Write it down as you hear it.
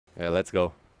Yeah, let's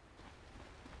go.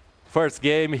 First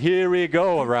game, here we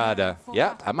go, Rada.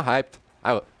 Yeah, I'm hyped.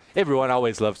 Everyone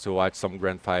always loves to watch some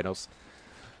grand finals.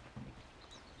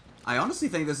 I honestly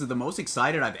think this is the most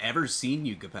excited I've ever seen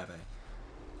you, Pepe.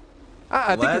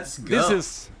 I think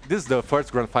this is the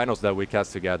first grand finals that we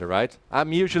cast together, right?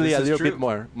 I'm usually a little bit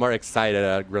more excited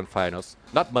at grand finals.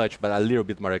 Not much, but a little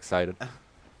bit more excited.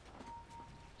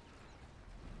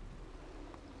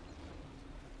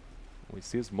 We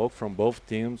see smoke from both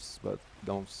teams, but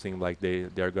don't seem like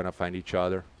they're gonna find each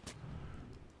other.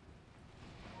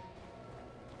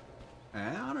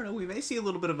 I don't know, we may see a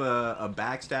little bit of a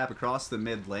backstab across the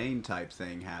mid lane type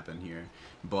thing happen here.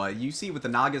 But you see with the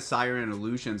Naga, Siren, and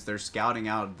Illusions, they're scouting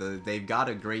out, they've got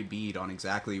a great bead on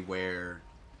exactly where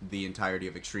the entirety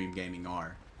of Xtreme Gaming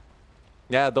are.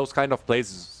 Yeah, those kind of plays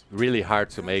is really hard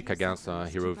to make against a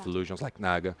hero with Illusions like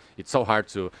Naga. It's so hard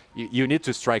to... You need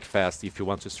to strike fast if you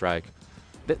want to strike.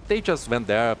 They just went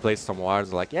there, placed some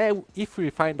wards, like, yeah, if we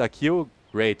find a kill,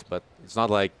 great, but it's not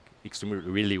like Xtreme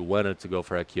really wanted to go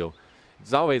for a kill.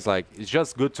 It's always like, it's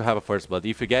just good to have a first blood.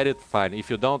 If you get it, fine. If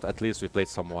you don't, at least we played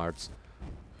some wards.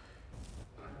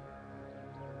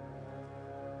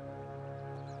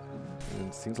 And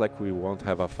it seems like we won't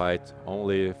have a fight,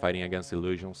 only fighting against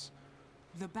Illusions.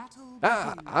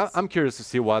 I'm curious to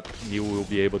see what Neil will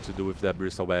be able to do with that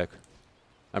Bristleback.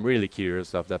 I'm really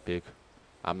curious of that pick.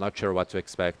 I'm not sure what to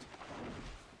expect.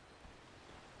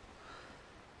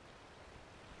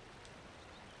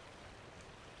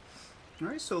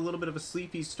 Alright, so a little bit of a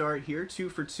sleepy start here. 2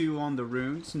 for 2 on the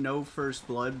runes. No first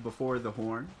blood before the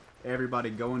horn. Everybody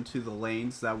going to the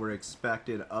lanes that were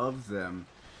expected of them.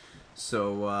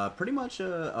 So pretty much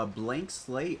a blank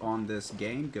slate on this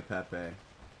game, Pepe.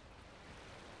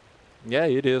 Yeah,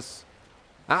 it is.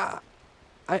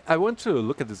 I want to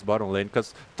look at this bottom lane,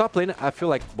 because top lane, I feel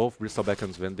like both Bristleback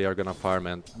and Sven, they are gonna farm,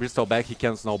 and Bristleback, he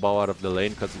can snowball out of the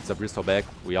lane, because it's a Bristleback.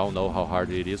 We all know how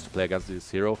hard it is to play against this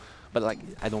hero, but like,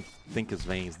 I don't think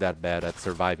Sven is that bad at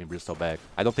surviving Bristleback.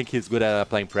 I don't think he's good at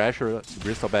applying pressure to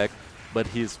Bristleback, but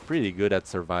he's pretty good at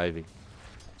surviving.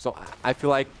 So I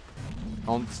feel like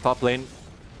on this top lane...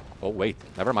 Oh wait,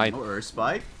 never mind. Oh, Earth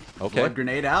Spike. Okay. Blood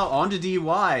grenade out, onto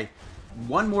DY.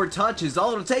 One more touch is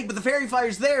all it'll take, but the Fairy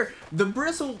Fire's there. The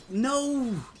Bristle,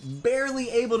 no, barely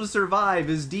able to survive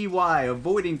is DY,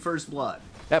 avoiding first blood.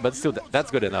 Yeah, but still,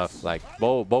 that's good enough. Like,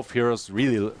 both heroes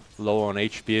really low on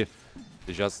HP.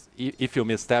 It's just, if you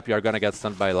misstep, you're gonna get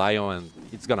stunned by Lion, and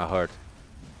it's gonna hurt.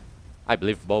 I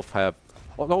believe both have...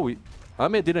 Oh no,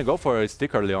 Ame didn't go for a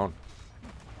stick early on.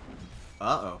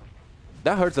 Uh-oh.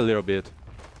 That hurts a little bit.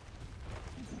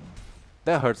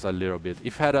 That hurts a little bit.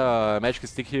 If had a magic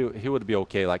stick, he would be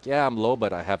okay. Like, yeah, I'm low,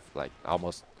 but I have like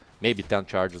almost maybe 10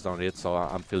 charges on it, so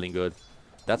I'm feeling good.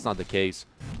 That's not the case.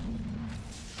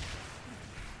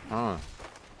 That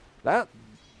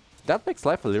makes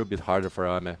life a little bit harder for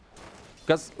Ame.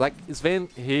 Because like Sven,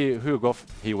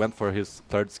 he went for his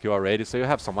third skill already, so you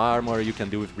have some armor you can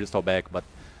do with Bristleback, but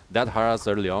that harass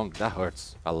early on, that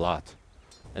hurts a lot.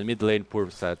 And mid lane, poor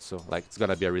set, so like it's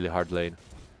gonna be a really hard lane.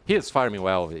 He is farming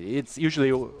well. It's usually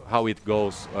how it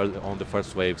goes early on the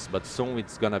first waves, but soon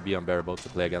it's gonna be unbearable to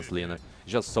play against Lina.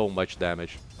 It's just so much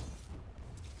damage.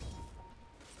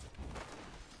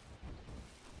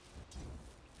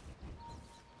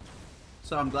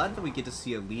 So I'm glad that we get to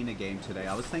see a Lina game today.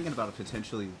 I was thinking about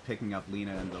potentially picking up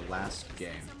Lina in the last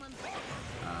game.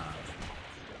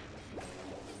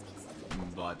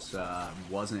 But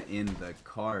wasn't in the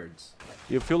cards.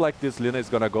 You feel like this Lina is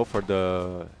gonna go for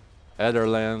the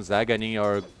Netherlands, Agony,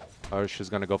 or she's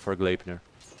gonna go for Gleipnir?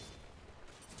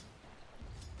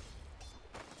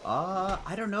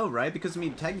 I don't know, right? Because, I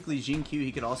mean, technically, Jin Q,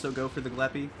 he could also go for the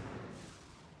Gleppy.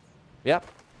 Yep.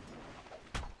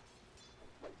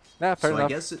 Yeah, fair enough. I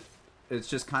guess it's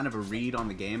just kind of a read on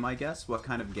the game, I guess. What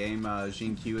kind of game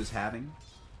Jin Q is having.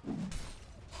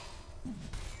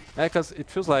 Yeah, because it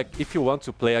feels like if you want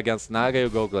to play against Naga, you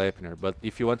go Gleipnir. But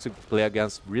if you want to play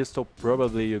against Bristol,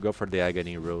 probably you go for the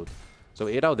Agony road. So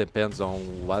it all depends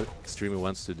on what Xtreme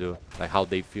wants to do. Like how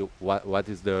they feel, what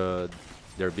is their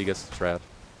biggest threat,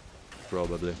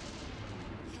 probably.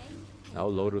 Now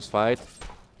Lotus fight.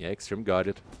 Yeah, Xtreme got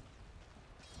it.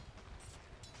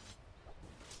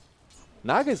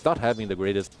 Naga is not having the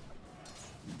greatest.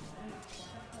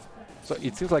 So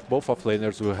it seems like both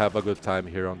offlaners will have a good time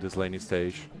here on this laning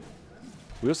stage.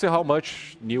 We'll see how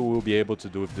much Neil will be able to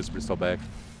do with this Bristleback.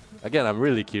 Again, I'm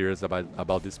really curious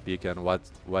about this pick and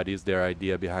what is their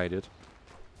idea behind it.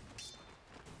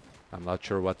 I'm not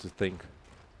sure what to think.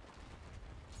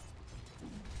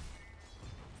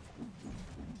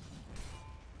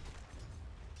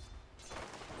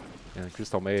 And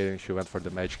Crystal Maiden, she went for the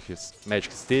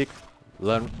magic stick.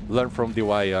 Learn from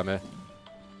DY, Yame.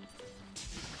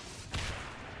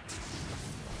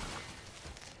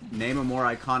 Name a more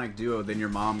iconic duo than your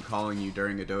mom calling you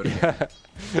during a Dota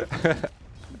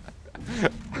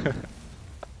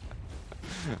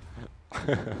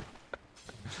game.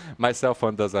 My cell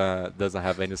phone doesn't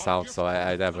have any sound, so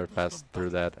I never pass through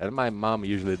that. And my mom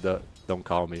usually don't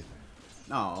call me.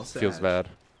 Oh, sad. Feels bad.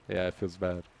 Yeah, it feels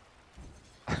bad.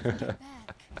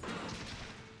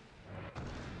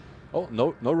 Oh,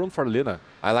 no room for Lina.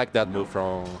 I like that move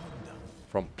from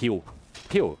Pew.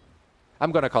 Pew.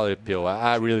 I'm gonna call it Pew.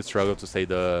 I really struggle to say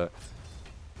the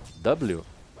W.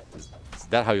 Is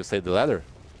that how you say the letter?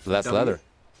 The last letter?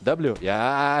 W.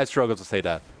 Yeah, I struggle to say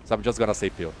that. So I'm just gonna say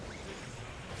Pew.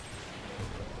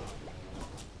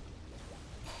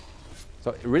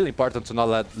 So really important to not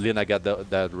let Lina get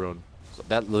that rune. So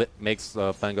that makes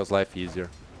Pango's life easier.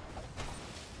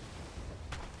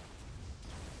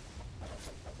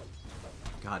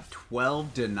 God,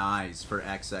 12 denies for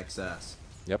XXS.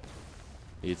 Yep.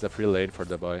 It's a free lane for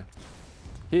the boy.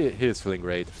 He is feeling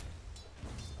great.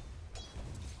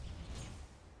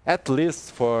 At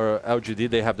least for LGD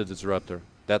they have the disruptor.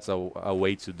 That's a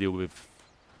way to deal with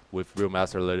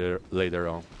Brewmaster later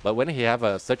on. But when he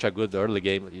have such a good early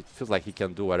game, it feels like he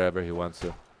can do whatever he wants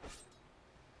to.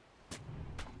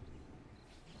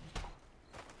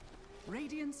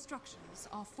 Radiant structures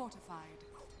are fortified.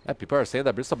 Yeah, people are saying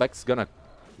that Bristleback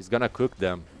is gonna cook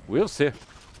them. We'll see.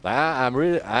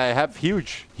 I have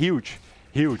huge.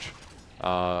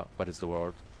 What is the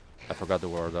word? I forgot the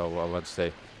word I want to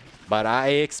say. But I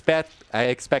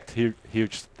expect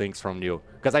huge things from you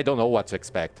because I don't know what to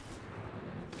expect.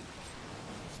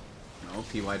 Oh,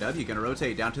 PYW gonna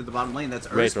rotate down to the bottom lane. That's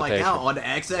Great Earthspike rotation. out onto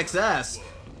XXS.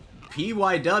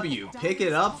 PYW pick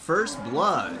it up, first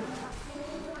blood.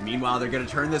 Meanwhile, they're gonna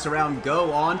turn this around,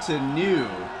 go on to New.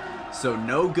 So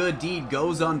no good deed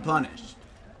goes unpunished.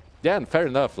 Yeah, and fair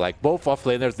enough. Like both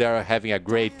offlaners, they are having a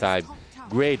great time.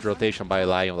 Great rotation by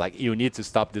Lion. Like you need to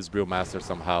stop this Brewmaster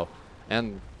somehow.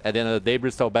 And at the end of the day,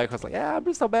 Bristleback was like, yeah,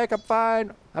 Bristleback, I'm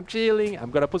fine. I'm chilling.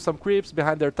 I'm gonna put some creeps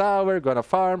behind their tower, gonna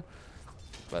farm.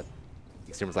 But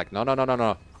Xtreme was like,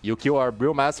 no. You kill our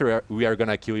Brewmaster, we are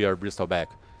gonna kill your Bristleback.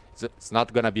 It's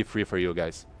not gonna be free for you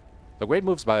guys. So great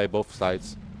moves by both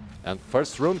sides. And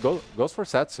first rune goes for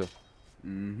Setsu.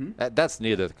 That's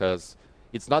needed because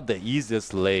it's not the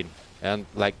easiest lane. And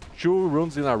like 2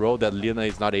 runes in a row that Lina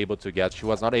is not able to get. She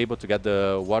was not able to get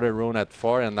the water rune at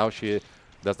 4 and now she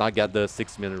does not get the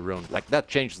 6-minute rune. Like that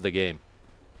changes the game.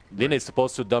 Lina is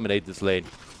supposed to dominate this lane.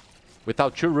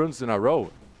 Without 2 runes in a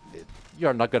row,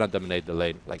 you're not gonna dominate the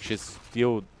lane. Like she's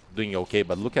still doing okay,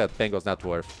 but look at Pango's net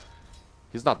worth.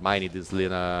 He's not mining this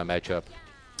Lina matchup.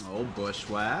 Oh,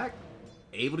 Bushwhack.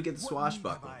 Able to get the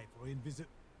swashbuckle.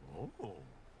 Oh,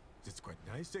 it's quite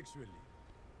nice actually.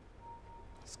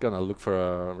 He's gonna look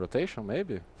for a rotation,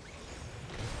 maybe.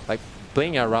 Like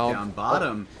playing around. Down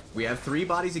bottom, we have 3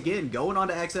 bodies again going on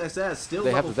to XSS. Still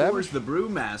They have level the 4 is damage? the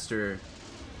Brewmaster.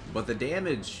 But the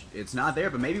damage, it's not there.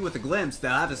 But maybe with the glimpse,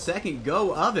 they'll have a second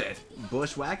go of it.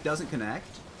 Bushwhack doesn't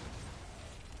connect.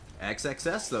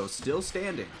 XXS, though, still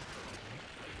standing.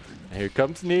 Here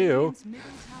comes Neo. Radiant's middle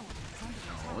tower is under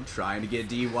attack. Oh, trying to get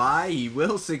DY. He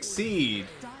will succeed.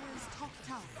 Dire's top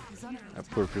tower is under attack.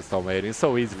 Poor Crystal Maiden. It's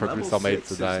so easy for Level Crystal Maiden 6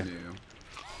 to is die. new.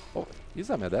 Oh, is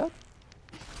that dead?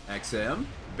 XM,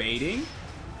 baiting.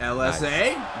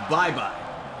 LSA, bye-bye.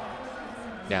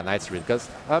 Yeah, nice read. Because,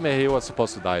 I mean, he was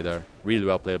supposed to die there. Really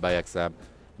well played by XM.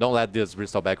 Don't let this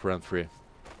Bristleback run free.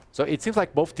 So it seems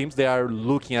like both teams, they are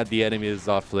looking at the enemies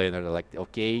of laner. They're like,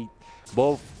 okay,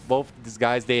 both these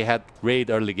guys, they had great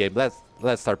early game.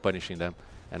 Let's start punishing them.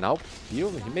 And now, he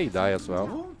may die as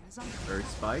well. Earth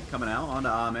Spike coming out onto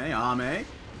Ame. Ame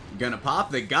gonna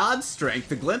pop the God Strength.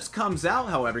 The glimpse comes out,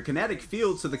 however. Kinetic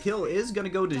Field, so the kill is gonna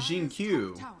go to Jin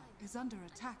Q. Tower is under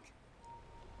attack.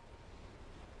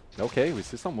 Okay, we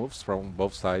see some moves from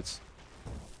both sides.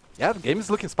 Yeah, the game is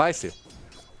looking spicy.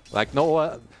 Like,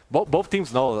 no, both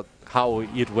teams know how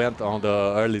it went on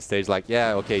the early stage. Like,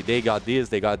 yeah, okay, they got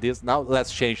this. Now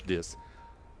let's change this.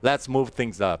 Let's move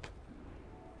things up.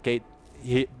 Okay,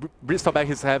 Bristleback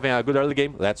is having a good early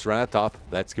game. Let's run at top.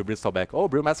 Let's kill Bristleback. Oh,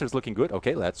 Brewmaster is looking good.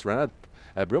 Okay, let's run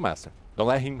at Brewmaster. Don't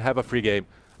let him have a free game.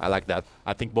 I like that.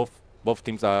 I think both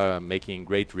teams are making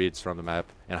great reads from the map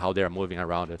and how they are moving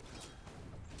around it.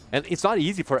 And it's not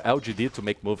easy for LGD to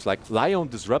make moves. Like, Lion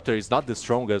Disruptor is not the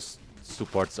strongest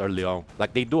supports early on.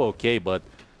 Like, they do okay, but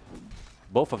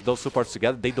both of those supports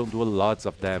together, they don't do lots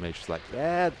of damage. Like,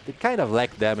 yeah, they kind of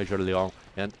lack damage early on.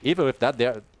 And even with that,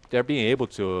 they're being able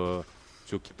to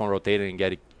keep on rotating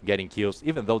and getting kills,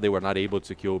 even though they were not able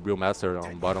to kill Brewmaster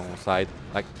on bottom side.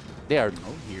 Like, they are...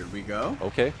 Oh, here we go.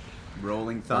 Okay.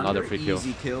 Rolling Thunder, Another free kill.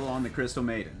 easy kill on the Crystal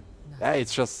Maiden. Yeah,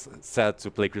 it's just sad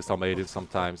to play Crystal Maiden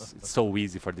sometimes. It's so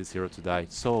easy for this hero to die.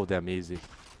 So damn easy.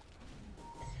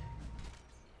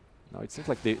 Now it seems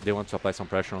like they want to apply some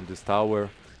pressure on this tower.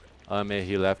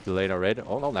 He left the lane already.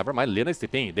 Oh no, never mind. Lina is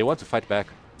TPing. They want to fight back.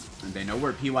 And they know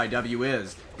where PYW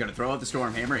is. Gonna throw out the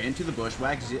Stormhammer into the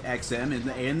Bushwhack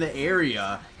XM in the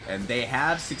area. And they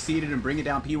have succeeded in bringing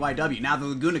down PYW. Now the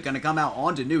Laguna gonna come out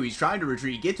onto Nu. He's trying to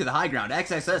retreat, get to the high ground.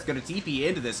 XSS gonna TP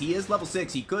into this. He is level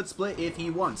 6. He could split if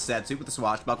he wants. Setsu with the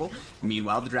Swashbuckle.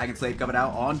 Meanwhile, the Dragon Slave coming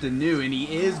out onto Nu. And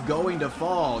he is going to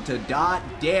fall to dot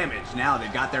damage. Now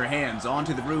they've got their hands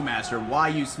onto the Brewmaster. Why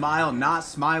you smile? Not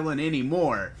smiling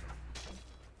anymore.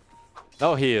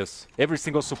 No, he is. Every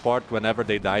single support, whenever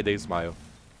they die, they smile.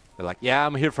 They're like, yeah,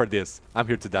 I'm here for this. I'm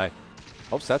here to die.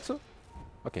 Oh, Setsu?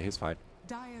 Okay, he's fine.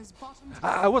 Dire's bottom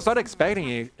I was not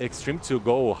expecting Xtreme to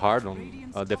go hard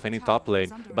on defending top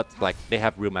lane, but like, they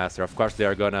have Brewmaster. Of course, they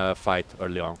are gonna fight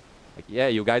early on. Like, yeah,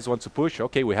 you guys want to push?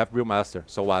 Okay, we have Brewmaster.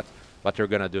 So what? What you're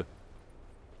gonna do?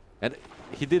 And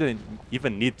he didn't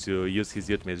even need to use his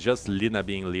ultimate. It's just Lina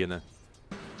being Lina.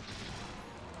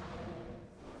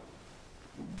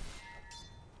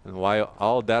 And while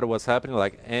all that was happening,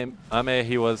 like, Ame,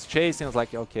 he was chasing. I was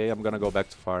like, okay, I'm gonna go back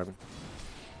to farming.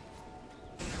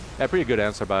 Yeah, pretty good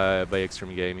answer by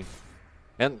Xtreme Gaming.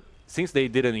 And since they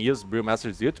didn't use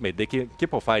Brewmaster's ultimate, they can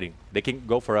keep on fighting. They can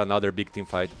go for another big team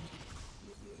fight.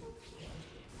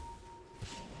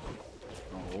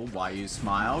 Oh, why you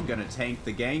smile? Gonna tank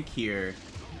the gank here.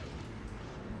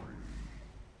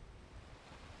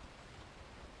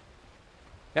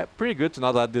 Yeah, pretty good to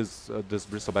not let this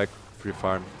Bristleback free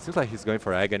farm. Seems like he's going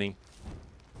for Agony,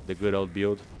 the good old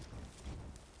build.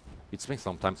 It's been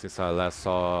some time since I last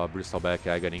saw Bristleback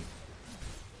Agony.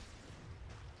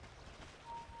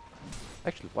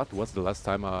 Actually, what was the last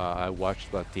time I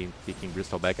watched a team picking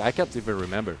Bristleback? I can't even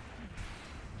remember.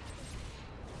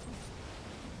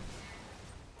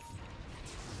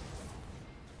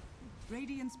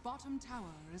 Radiant's bottom tower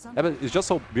is Yeah, under but it's just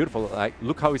so beautiful. Like,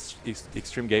 look how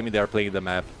Xtreme Gaming they are playing the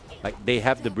map. Like, they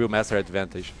have the Brewmaster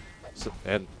advantage, so,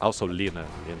 and also Lina.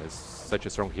 Lina is such a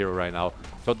strong hero right now.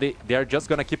 So they are just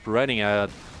gonna keep running at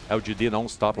LGD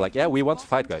non-stop. Like, yeah, we want to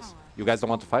fight, guys. You guys don't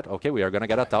want to fight? Okay, we are gonna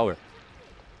get a tower.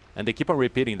 And they keep on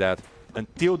repeating that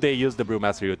until they use the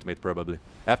Brewmaster ultimate, probably.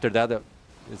 After that,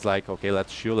 it's like, okay,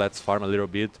 let's chill, let's farm a little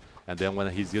bit, and then when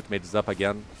his ultimate is up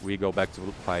again, we go back to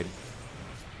fighting.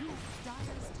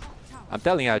 Dire's top tower. I'm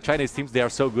telling you, Chinese teams, they are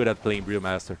so good at playing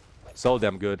Brewmaster. So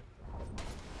damn good.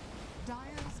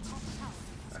 Dire's top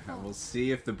tower is We'll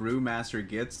see if the Brewmaster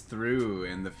gets through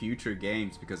in the future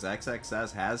games, because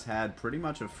XXS has had pretty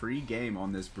much a free game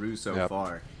on this Brew so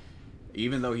far.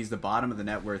 Even though he's the bottom of the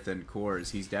net worth and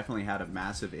cores, he's definitely had a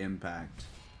massive impact.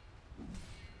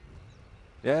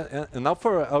 Yeah, and now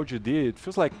for LGD, it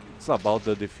feels like it's about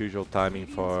the diffusal timing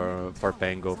for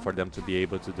Pango, for them to be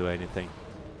able to do anything.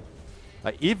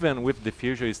 Even with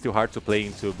diffusal, it's still hard to play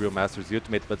into Brewmaster's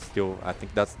ultimate, but still, I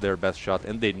think that's their best shot,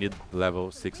 and they need level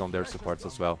 6 on their supports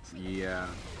as well. Yeah.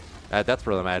 That's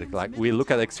problematic. Like, we look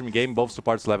at Xtreme Game, both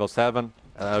supports level 7,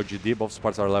 LGD, both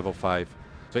supports are level 5.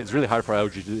 So it's really hard for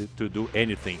LGD to do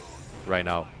anything right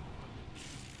now.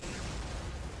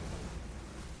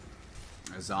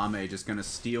 Azame just gonna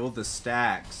steal the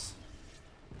stacks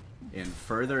and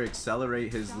further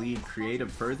accelerate his lead, create a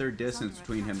further distance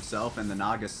between himself and the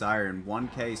Naga Siren.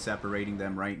 1k separating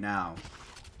them right now.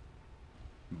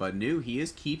 But Nu, he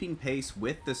is keeping pace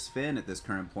with the Sven at this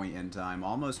current point in time,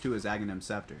 almost to his Aghanim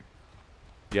Scepter.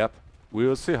 Yep, we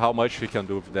will see how much he can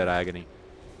do with that Agony,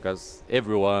 because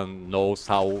everyone knows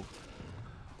how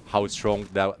strong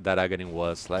that Agony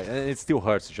was. Like, and it still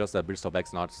hurts, just that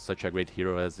Bristleback's not such a great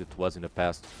hero as it was in the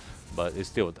past. But it's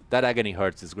still, that Agony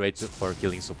hurts. It's great for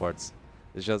killing supports.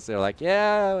 It's just, they're like,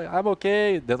 yeah, I'm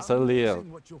okay. Then suddenly a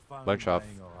bunch of...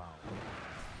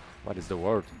 What is the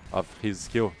word of his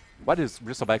skill? What is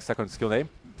Bristleback's second skill name?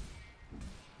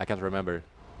 I can't remember.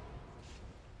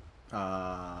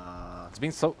 It's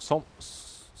been so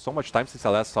much time since I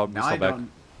last saw Bristleback.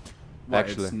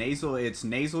 Actually, it's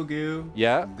nasal goo.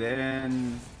 Yeah.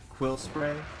 Then quill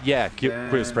spray. Yeah,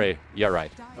 quill spray. You're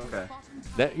right. Okay.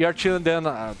 Then you're chilling, then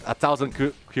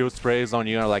 1,000 quill sprays on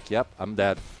you. You're like, yep, I'm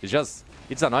dead. It's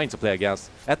annoying to play against.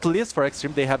 At least for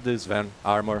Xtreme, they have this Sven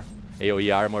armor,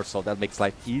 AoE armor, so that makes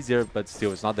life easier. But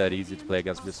still, it's not that easy to play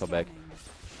against Bristleback.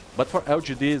 But for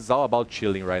LGD, it's all about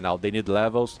chilling right now. They need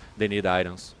levels, they need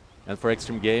items. And for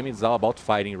Xtreme Gaming, it's all about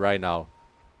fighting right now.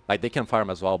 Like, they can farm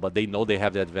as well, but they know they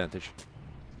have the advantage.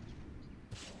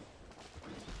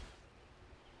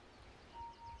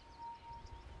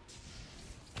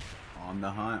 On the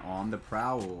hunt, on the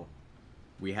prowl.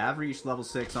 We have reached level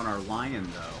 6 on our Lion,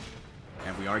 though.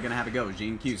 And we are going to have to go.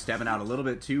 Jin Q stepping out a little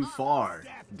bit too far.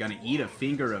 Gonna eat a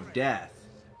finger of death.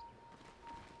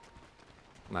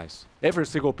 Nice. Every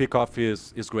single pick-off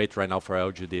is great right now for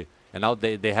LGD. And now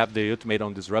they have the ultimate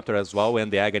on Disruptor as well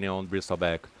and the Agony on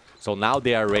Bristleback. So now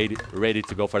they are ready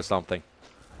to go for something.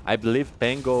 I believe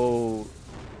Pango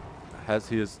has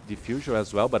his diffuser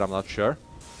as well, but I'm not sure.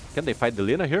 Can they fight the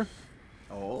Lina here?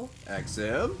 Oh,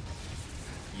 XM.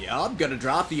 Yup, gonna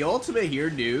drop the ultimate here,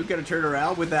 dude. Gonna turn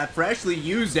around with that freshly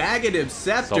used Aghanim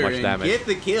Scepter So much and damage. get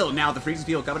the kill. Now the Freezing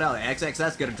Field coming out.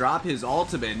 XXS gonna drop his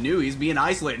ultimate. New, he's being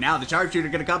isolated. Now the Sharpshooter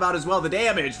gonna come out as well. The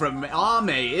damage from Ame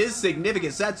is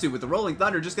significant. Setsu with the Rolling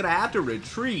Thunder just gonna have to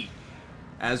retreat.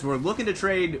 As we're looking to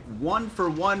trade 1 for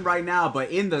 1 right now,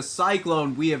 but in the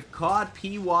Cyclone, we have caught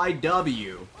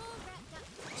PYW.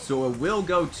 So it will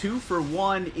go 2 for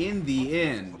 1 in the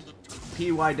end.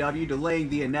 PYW delaying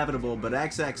the inevitable, but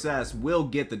XXS will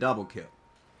get the double kill.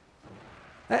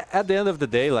 At the end of the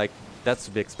day, like, that's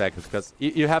to be expected, because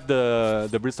you have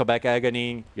the Bristleback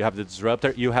Agony, you have the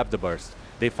Disruptor, you have the Burst.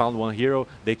 They found one hero,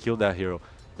 they killed that hero.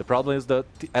 The problem is that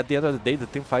at the end of the day, the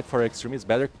team fight for Xtreme is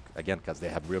better, again, because they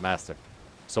have Real Master.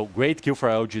 So great kill for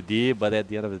LGD, but at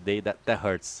the end of the day, that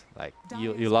hurts. Like,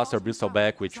 you lost your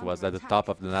Bristleback, which was at the top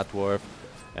of the net worth,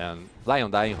 and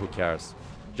Lion dying, who cares?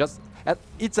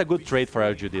 It's a good trade for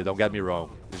LGD, don't get me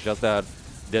wrong. It's just that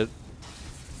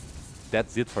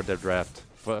that's it for the draft.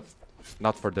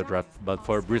 Not for the draft, but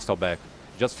for Bristleback.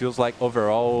 Just feels like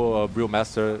overall,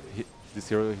 Brewmaster, this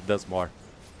hero does more.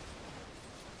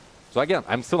 So again,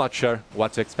 I'm still not sure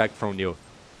what to expect from New.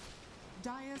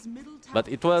 But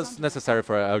it was necessary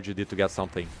for LGD to get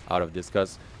something out of this,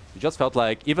 because it just felt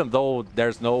like, even though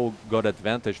there's no good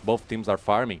advantage, both teams are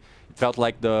farming, it felt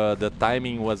like the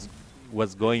timing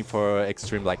was going for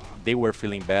Xtreme. Like, they were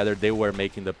feeling better, they were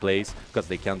making the plays, because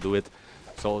they can do it.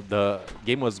 So the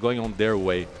game was going on their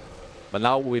way. But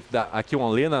now with a kill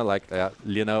on Lina, like,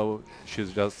 Lina,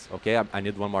 she's just, okay, I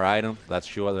need one more item, let's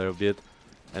shoot a little bit.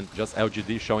 And just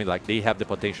LGD showing, like, they have the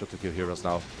potential to kill heroes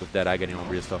now with that Agony on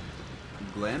Bristol.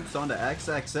 Glimpse onto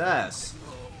XXS.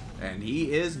 And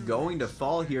he is going to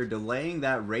fall here, delaying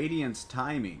that Radiance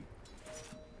timing.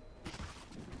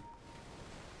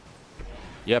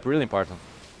 Yep, really important.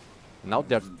 Now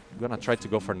they're gonna try to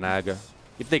go for Naga.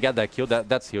 If they get that kill,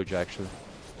 that's huge, actually.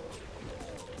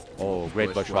 Oh,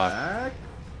 great bushwhack.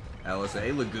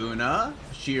 LSA, Laguna,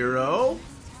 Shiro.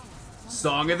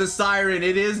 Song of the Siren,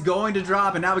 it is going to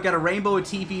drop, and now we got a rainbow of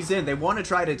TPs in. They want to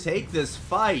try to take this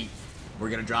fight. We're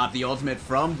going to drop the ultimate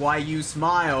from YU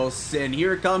Smiles, and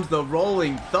here comes the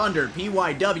Rolling Thunder.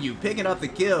 PYW picking up the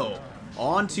kill.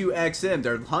 Onto XM,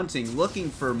 they're hunting, looking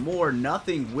for more.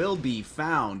 Nothing will be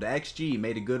found. XG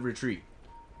made a good retreat.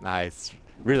 Nice.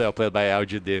 Really well played by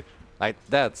LGD. Like,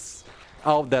 that's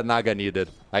all that Naga needed.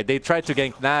 Like, they tried to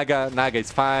gank Naga. Naga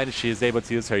is fine. She's able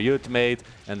to use her ultimate.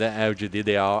 And then LGD,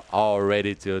 they are all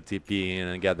ready to TP in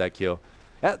and get that kill.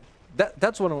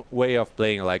 That's one way of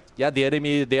playing. Like, yeah, the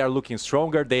enemy, they are looking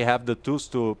stronger. They have the tools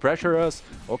to pressure us.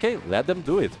 Okay, let them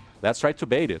do it. Let's try to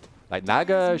bait it. Like,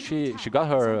 Naga, she got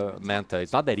her Manta.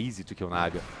 It's not that easy to kill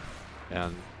Naga.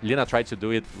 And Lina tried to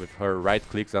do it with her right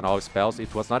clicks and all spells.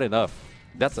 It was not enough.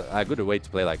 That's a good way to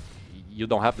play. Like, you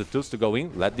don't have the tools to go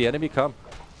in, let the enemy come.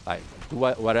 Like, do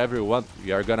whatever you want.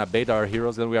 We are gonna bait our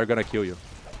heroes and we are gonna kill you.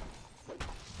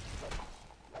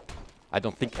 I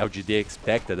don't think LGD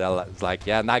expected that. It's like,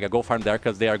 yeah, Naga, go farm there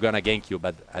because they are gonna gank you.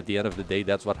 But at the end of the day,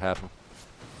 that's what happened.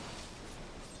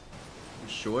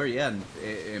 Sure, yeah,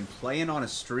 and playing on a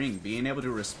string, being able to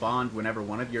respond whenever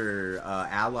one of your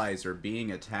allies are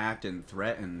being attacked and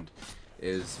threatened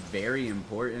is very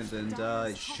important,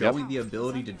 and showing the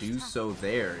ability to do so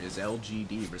there is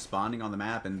LGD responding on the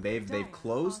map, and they've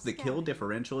closed the kill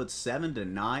differential. It's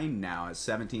 7-9 now at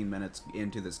 17 minutes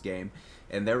into this game,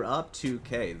 and they're up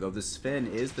 2K, though the Sven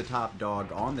is the top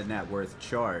dog on the net worth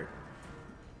chart.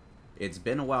 It's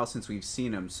been a while since we've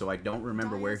seen him, so I don't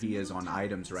remember where he is on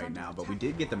items right now, but we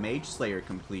did get the Mage Slayer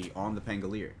complete on the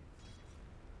Pangolier.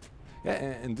 Yeah,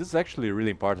 and this is actually really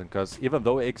important, because even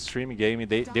though Xtreme Gaming,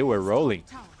 they were rolling,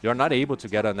 you're not able to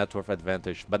get a net worth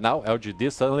advantage. But now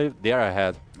LGD, suddenly, they are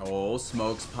ahead. Oh,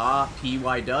 smokes pop,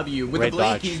 PYW. With Great the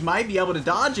blink, dodge. he might be able to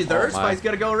dodge it. The Earth Spike's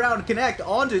going to go around and connect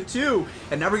onto 2.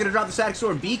 And now we're going to drop the Static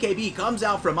Storm. BKB comes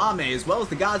out from Ame, as well as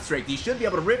the God Strength. He should be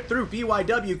able to rip through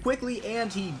PYW quickly,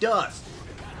 and he does.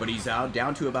 But he's out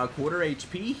down to about quarter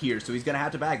HP here, so he's going to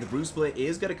have to back. The Bruce Split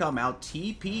is going to come out.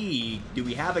 TP. Do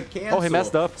we have a cancel? Oh, he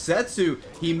messed up. Setsu,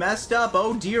 he messed up.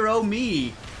 Oh dear, oh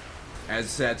me.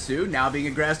 As Setsu now being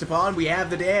aggressed upon, we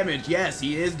have the damage. Yes,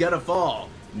 he is going to fall.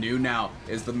 New now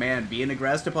is the man being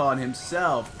aggressed upon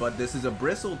himself, but this is a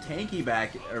bristle tanky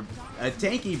back, or a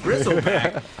tanky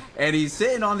bristleback, and he's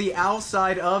sitting on the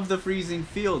outside of the freezing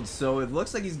field, so it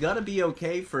looks like he's gonna be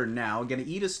okay for now. Gonna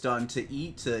eat a stun to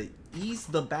ease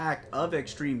the back of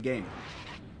Xtreme Gaming.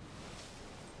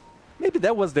 Maybe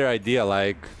that was their idea,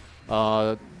 like,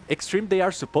 Xtreme, they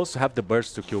are supposed to have the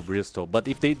burst to kill Bristol, but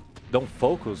if they don't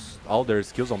focus all their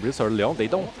skills on Bristol early on, they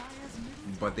don't.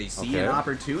 But they see an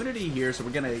opportunity here, so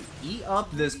we're gonna eat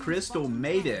up this Crystal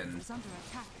Maiden. Is under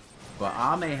attack. But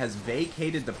Ame has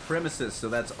vacated the premises, so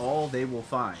that's all they will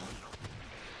find.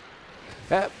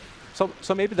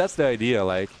 So maybe that's the idea,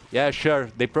 like, yeah, sure,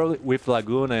 they probably, with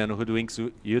Laguna and Hoodwink's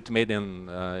ultimate and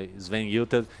Sven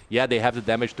ulted, yeah, they have the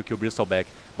damage to kill Bristol back,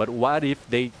 but what if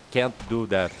they can't do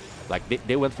that? Like,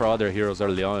 they went for other heroes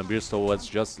early on, and Bristol was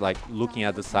just, like, looking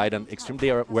at the side, and Xtreme,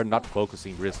 they were not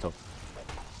focusing Bristol.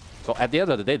 So at the end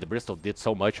of the day, the Bristol did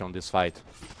so much on this fight.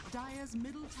 Dire's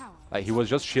middle tower. Like, he was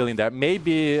just chilling there.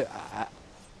 Maybe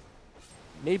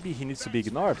he needs to be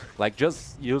ignored. Like,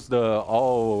 just use the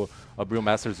all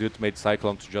Brewmaster's ultimate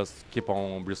Cyclone to just keep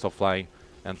on Bristol flying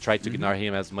and try to ignore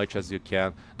him as much as you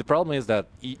can. The problem is that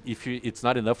if it's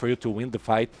not enough for you to win the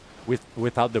fight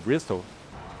without the Bristol,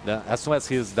 then as soon as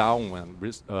he's down when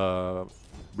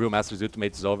Brewmaster's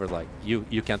ultimate is over, like,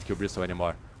 you can't kill Bristol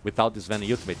anymore. Without this Sven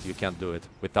ultimate, you can't do it.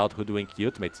 Without Hoodwink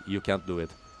ultimate, you can't do it.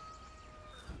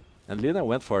 And Lina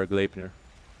went for Gleipnir.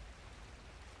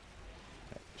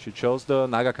 She chose the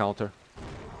Naga counter.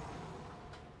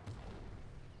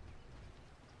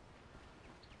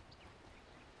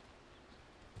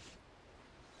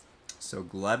 So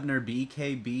Glebner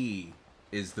BKB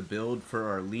is the build for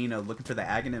Arlena. Looking for the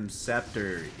Aghanim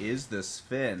Scepter is the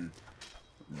Sven.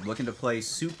 Looking to play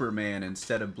Superman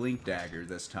instead of Blink Dagger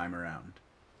this time around.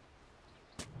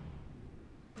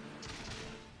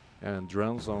 And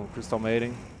drones on Crystal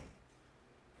Mating.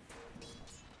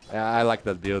 Yeah, I like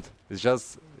that build.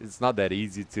 It's not that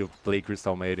easy to play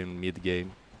Crystal Mating mid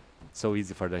game. It's so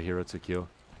easy for the hero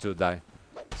to die.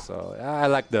 So yeah, I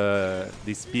like the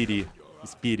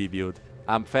speedy build.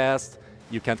 I'm fast,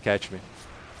 you can't catch me.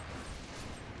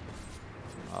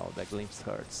 Oh, that glimpse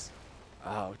hurts.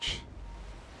 Ouch.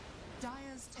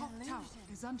 Dire's top tower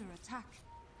is under attack.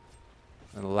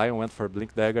 And Lion went for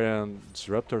Blink Dagger and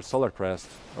Disruptor Solar Crest.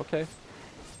 Okay.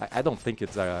 I don't think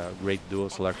it's a great duo,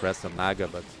 Solar Crest and Naga,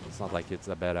 but it's not like it's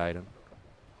a bad item.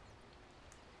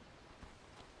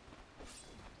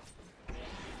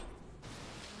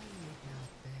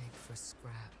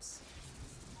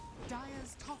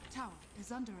 Dire's top tower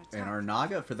is under attack. And our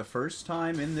Naga, for the first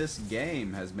time in this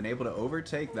game, has been able to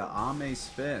overtake the Ame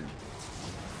Spin.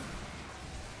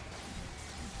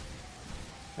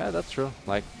 Yeah, that's true.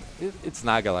 Like, it's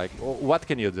Naga, like, what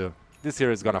can you do? This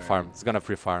hero is gonna farm, it's gonna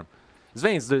free farm.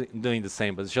 Sven is doing the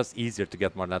same, but it's just easier to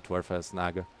get more net worth as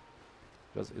Naga.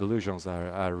 Because illusions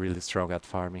are really strong at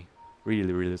farming.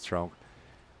 Really, really strong.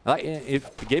 Like,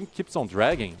 if the game keeps on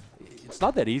dragging, it's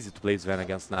not that easy to play Sven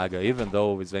against Naga, even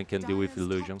though Sven can deal with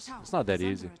illusions. It's not that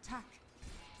easy.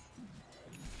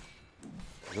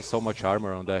 There's so much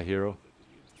armor on that hero.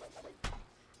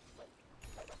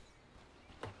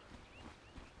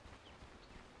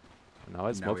 Now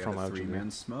I smoke from LGD.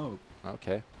 Three-man smoke.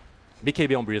 Okay.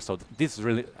 BKB on Bristol. This is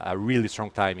really a really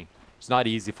strong timing. It's not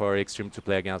easy for Xtreme to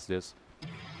play against this.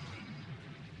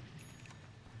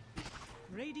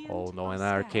 Oh no, an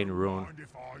Arcane Rune.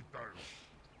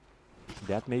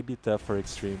 That may be tough for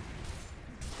Xtreme.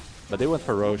 But they went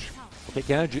for Roche. Okay,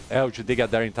 can LGD get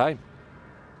there in time?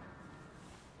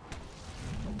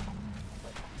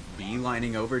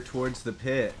 Beelining over towards the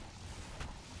pit.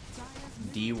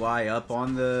 DY up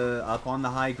on the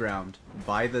high ground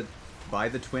by the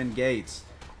twin gates.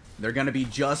 They're gonna be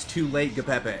just too late,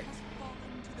 Gapepe.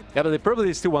 Yeah, but they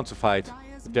probably still want to fight.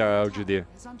 They are LGD.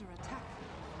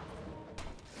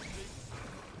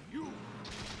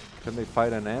 Can they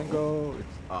fight an angle?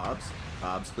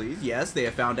 Obs, please. Yes, they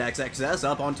have found XXS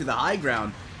up onto the high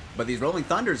ground. But these Rolling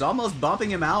Thunders almost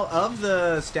bumping him out of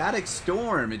the Static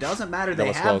Storm. It doesn't matter,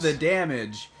 they have close. the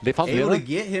damage. They found able Lina? to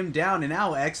get him down, and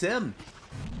now XM.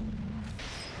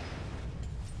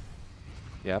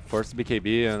 Yeah, first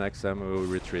BKB and XM will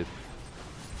retreat.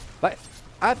 But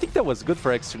I think that was good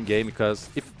for Xtreme Game, because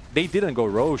if they didn't go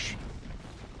Roche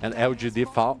and LGD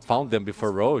found them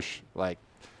before Roche, like,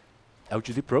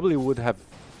 LGD probably would have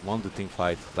won the team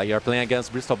fight. Like, you're playing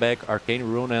against Bristleback, Arcane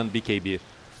Rune, and BKB.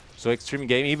 So Xtreme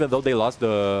Game, even though they lost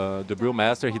the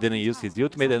Brewmaster, he didn't use his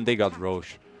ultimate and they got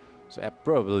Roche. So yeah,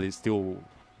 probably still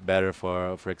better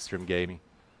for Xtreme Gaming.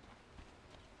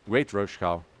 Great Roche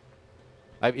call.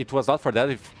 It was not for that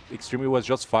if Xtreme was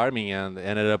just farming and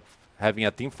ended up having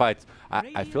a team fight,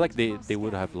 I feel like they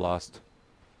would have lost.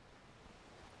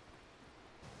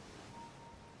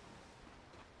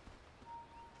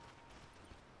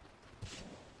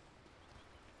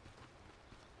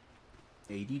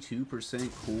 $82%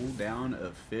 cooldown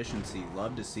efficiency.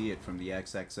 Love to see it from the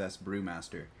XXS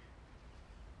Brewmaster.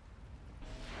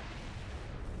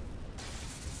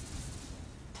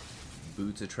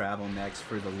 Boots of Travel next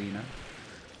for the Lina.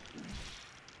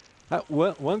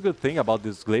 One good thing about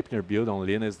this Gleipnir build on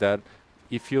Lina is that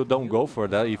if you don't go for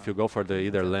that, if you go for the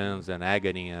either Lens and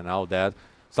Agony and all that,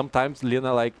 sometimes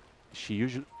Lina, like, she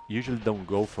usually don't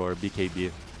go for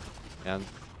BKB. And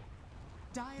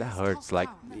that hurts. Like,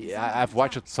 I've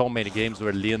watched so many games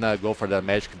where Lina go for that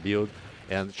magic build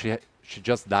and she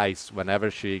just dies whenever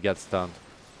she gets stunned.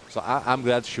 So I'm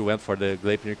glad she went for the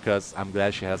Gleipnir because I'm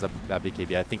glad she has a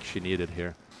BKB. I think she needed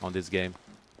here on this game.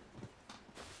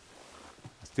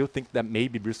 I still think that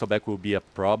maybe Bristleback will be a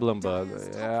problem, but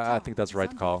I think that's the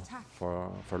right call for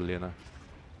Lina.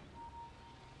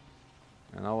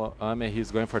 And now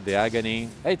he's going for the Agony.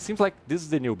 Hey, it seems like this is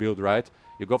the new build, right?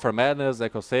 You go for Madness,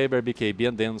 Echo Saber, BKB,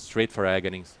 and then straight for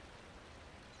Agonies.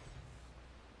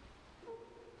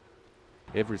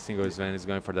 Every single Sven is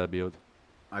going for that build.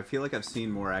 I feel like I've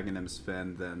seen more Aghanim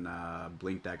Sven than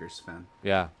Blink Dagger Sven.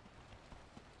 Yeah.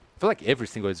 I feel like every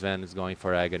single Sven is going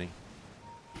for Agony.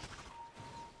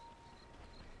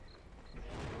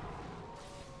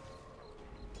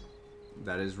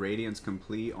 That is Radiance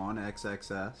complete on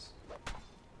XXS.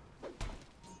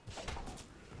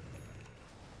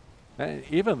 And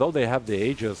even though they have the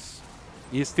Aegis,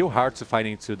 it's still hard to find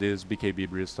into this BKB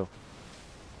Bristol.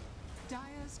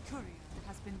 Dire's courier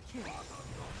has been killed.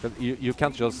 But you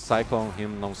can't just cyclone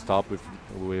him non-stop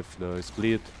with the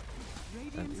split.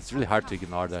 And it's really hard to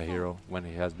ignore that hero when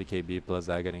he has BKB plus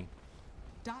Agony.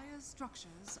 Dire's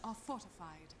structures are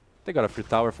fortified. They got a free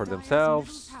tower for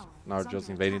themselves. Now just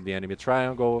invading the enemy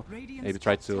triangle. Maybe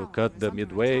try to cut the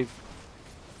mid wave.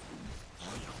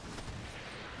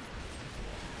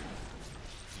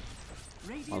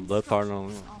 On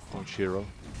Bloodthorn on Shiro.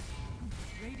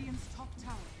 Radiant's top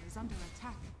tower is under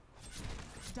attack.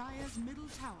 Dire's middle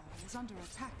tower is under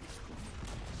attack.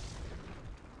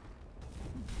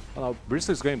 Oh no,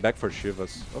 Bristol is going back for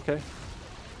Shivas. Okay.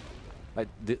 Like,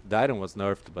 the item was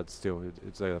nerfed, but still,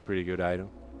 it's a pretty good item.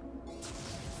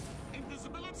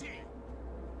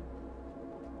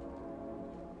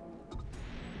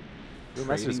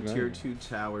 Trading tier 2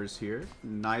 towers here.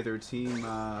 Neither team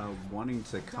wanting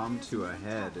to come to a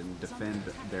head and defend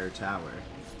their tower.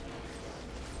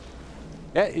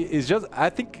 Yeah, it's just, I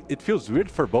think it feels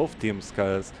weird for both teams,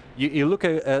 because you look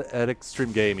at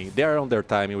Xtreme Gaming, they are on their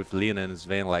timing with Lina and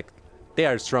Sven, like, they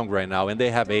are strong right now, and they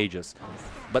have Aegis.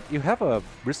 But you have a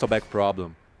Bristleback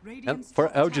problem. And for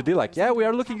LGD, like, yeah, we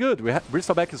are looking good.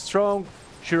 Bristleback is strong,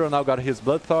 Shiro now got his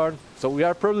Bloodthorn, so we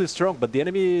are probably strong, but the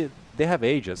enemy, they have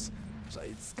Aegis. So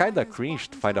it's kind of cringe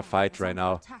to find a fight right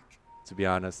now, to be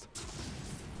honest.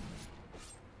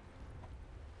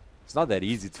 It's not that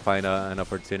easy to find an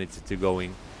opportunity to go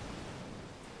in.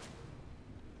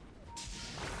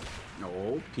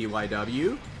 Oh,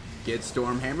 PYW gets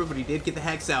Stormhammer, but he did get the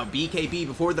Hex out. BKB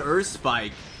before the Earth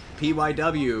Spike.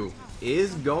 PYW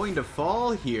is going to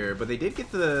fall here, but they did get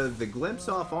the glimpse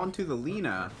off onto the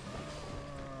Lina.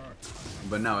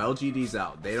 But no, LGD's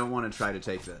out. They don't want to try to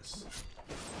take this.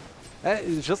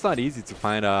 It's just not easy to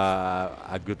find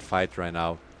a good fight right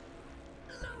now.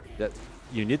 That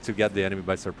you need to get the enemy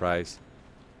by surprise.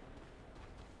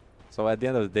 So at the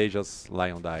end of the day, just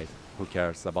Lion died. Who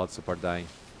cares about support dying?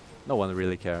 No one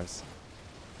really cares.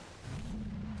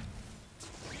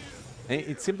 And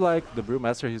it seemed like the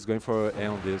Brewmaster, he's going for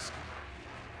Aeon Disc.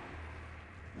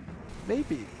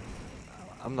 Maybe.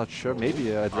 I'm not sure.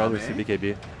 Maybe I'd rather see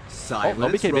BKB. Silence, no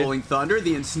BKB. Rolling Thunder.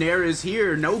 The Ensnare is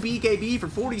here. No BKB for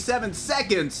 47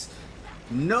 seconds.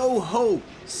 No hope.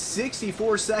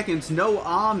 64 seconds. No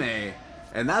Ame.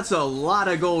 And that's a lot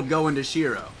of gold going to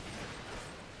Shiro.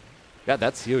 Yeah,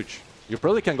 that's huge. You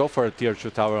probably can go for a tier 2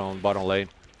 tower on bottom lane.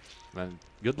 Man,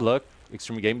 good luck.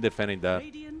 Xtreme Game defending that.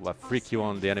 What free Q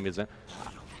on the enemies. Oh,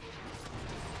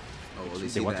 well, they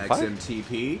see the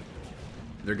XMTP.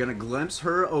 They're going to glimpse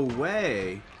her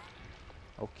away.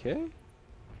 Okay.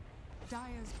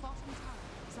 Dire's bottom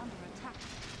tower is under attack.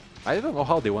 I don't know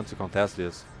how they want to contest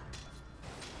this.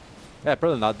 Yeah,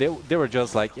 probably not. They were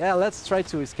just like, yeah, let's try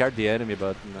to scare the enemy,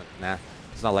 but nah.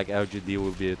 It's not like LGD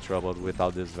will be troubled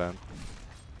without this van.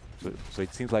 So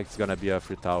it seems like it's gonna be a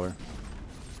free tower.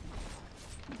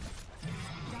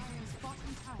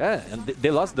 Yeah, and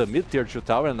they lost the mid tier 2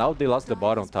 tower, and now they lost the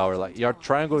bottom tower. Like, your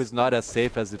triangle is not as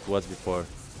safe as it was before.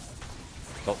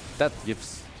 So that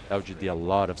gives LGD a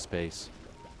lot of space.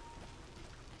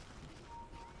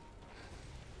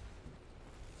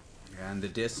 And the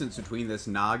distance between this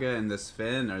Naga and this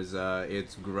Finn is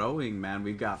it's growing, man.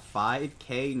 We've got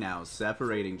 5K now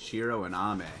separating Shiro and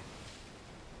Ame.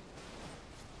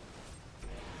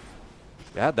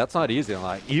 Yeah, that's not easy.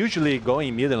 Like usually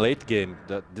going mid and late game,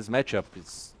 this matchup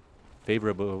is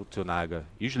favorable to Naga.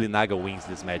 Usually Naga wins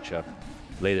this matchup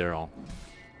later on.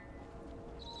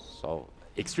 So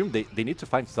Xtreme, they need to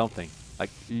find something.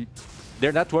 Like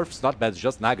their net worth is not bad. It's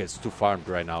just Naga is too farmed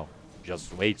right now.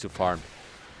 Just way too farmed.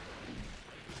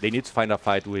 They need to find a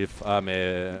fight with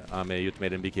Ultimate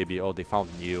and BKB. Oh, they found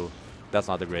New. That's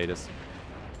not the greatest.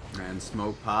 And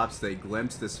smoke pops. They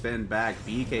glimpse this Finn back.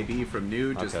 BKB from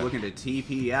New just looking to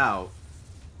TP out.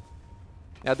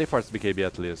 Yeah, they forced BKB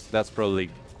at least. That's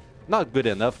probably not good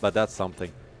enough, but that's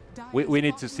something. We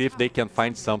need to see if they can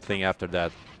find something after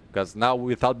that. Because now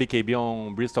without BKB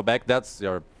on Bristol back, that's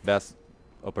your best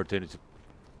opportunity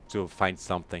to find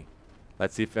something.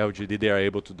 Let's see if LGD they are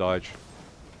able to dodge.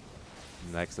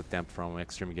 Next attempt from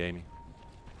Xtreme Gaming.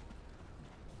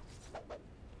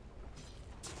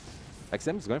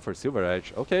 XM is going for Silver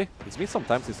Edge. Okay, it's been some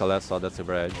time since I last saw that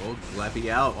Silver Edge. Oh, Gleppy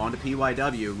out onto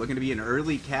PYW. Looking to be an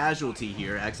early casualty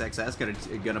here.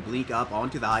 XXS gonna blink up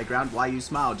onto the high ground. YU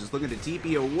Smile just looking to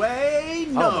TP away.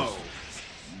 No! Almost.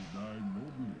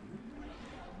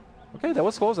 Okay, that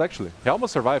was close actually. He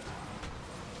almost survived.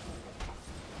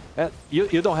 And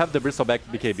you don't have the Bristleback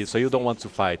BKB, so you don't want to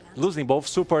fight. Losing both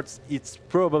supports, it's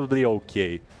probably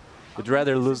okay. You'd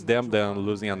rather lose them than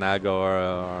losing a Naga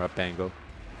or a Pango.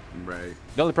 Right.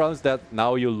 The only problem is that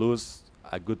now you lose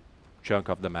a good chunk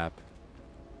of the map.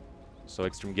 So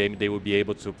Xtreme Gaming, they will be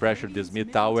able to pressure this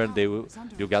mid tower, and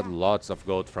you get lots of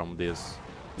gold from these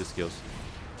kills.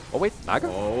 Oh wait, Naga?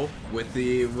 Oh, with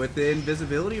the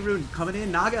invisibility rune coming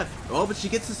in, Naga. Oh, but she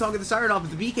gets the Song of the Siren off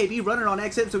with the BKB running on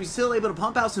XM, so he's still able to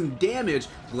pump out some damage.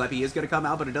 Gleppy is going to come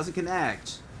out, but it doesn't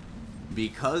connect.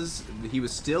 Because he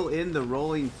was still in the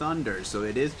Rolling Thunder, so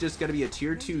it is just going to be a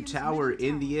tier 2 tower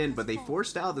in the end, but they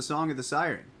forced out the Song of the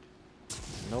Siren.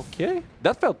 Okay,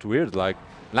 that felt weird, like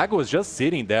Naga was just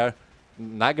sitting there,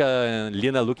 Naga and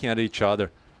Lina looking at each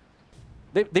other.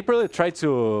 They probably tried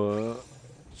to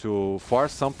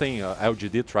force something.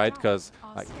 LGD tried, because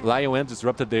like Lion and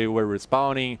Disrupted, they were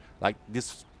respawning. Like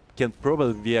this can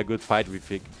probably be a good fight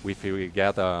if we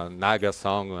get a Naga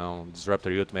song on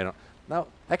Disruptor Ultimate. Now,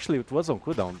 actually, it was on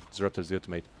cooldown, Disruptor's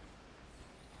Ultimate.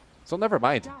 So never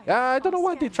mind. Yeah, I don't know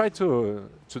why they tried to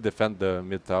defend the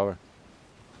mid tower.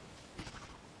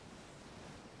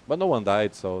 But no one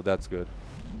died, so that's good.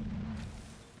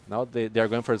 Now they are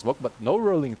going for a smoke, but no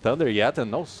Rolling Thunder yet and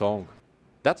no song.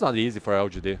 That's not easy for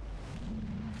LGD.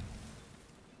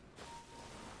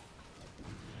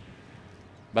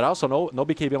 But also no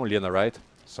BKB on Lina, right?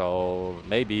 So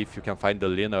maybe if you can find the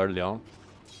Lina early on.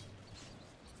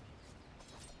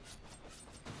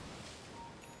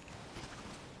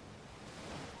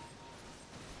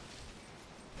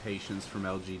 Patience from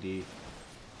LGD.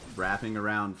 Wrapping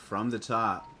around from the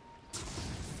top.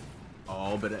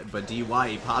 Oh, but DY,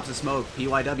 he pops a smoke.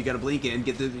 PYW got to blink in.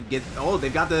 Oh,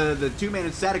 they've got the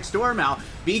two-man static storm out.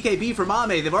 BKB from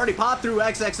Ame. They've already popped through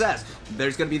XXS.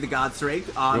 There's going to be the God Strike.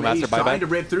 He's trying to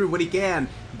rip through what he can.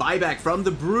 Buyback from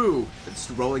the Brew. It's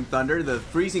Rolling Thunder. The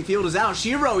freezing field is out.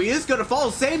 Shiro, he is going to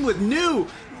fall. Same with New.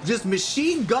 Just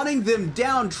machine gunning them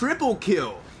down. Triple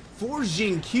kill for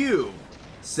Jinkyu.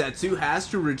 Setsu has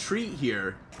to retreat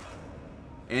here.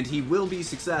 And he will be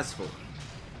successful.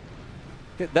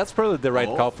 Okay, that's probably the right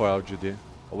call for LGD.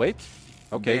 Oh, wait.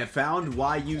 Okay. They have found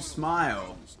YU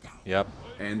Smile. Yep.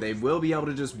 And they will be able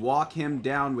to just walk him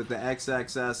down with the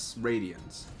XXS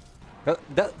Radiance.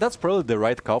 That's probably the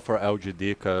right call for LGD,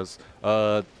 because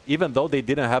even though they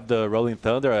didn't have the Rolling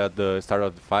Thunder at the start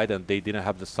of the fight and they didn't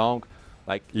have the song,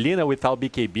 like Lina without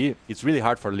BKB, it's really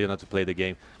hard for Lina to play the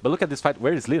game. But look at this fight.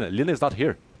 Where is Lina? Lina is not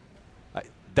here.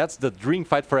 That's the dream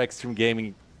fight for Xtreme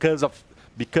Gaming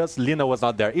because Lina was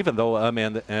not there, even though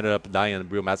ended up dying and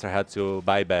Brewmaster had to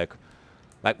buy back.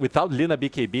 Like without Lina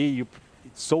BKB,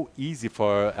 it's so easy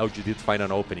for LGD to find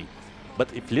an opening.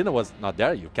 But if Lina was not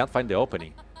there, you can't find the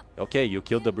opening. Okay, you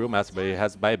killed the Brewmaster, but he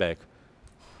has buyback.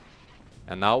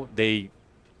 And now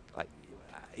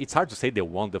it's hard to say they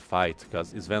won the fight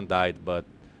because Sven died, but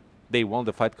they won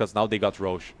the fight because now they got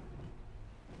Roche.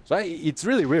 So it's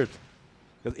really weird.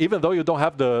 Even though you don't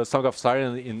have the Song of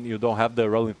Siren and you don't have the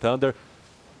Rolling Thunder,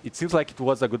 it seems like it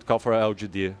was a good call for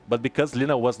LGD. But because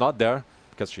Lina was not there,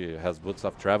 because she has Boots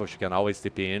of Travel, she can always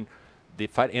TP in, the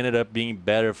fight ended up being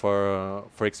better for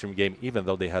Xtreme Game, even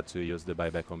though they had to use the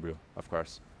buyback on Brew, of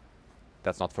course.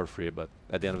 That's not for free, but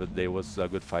at the end of the day, it was a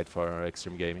good fight for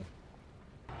Xtreme Gaming.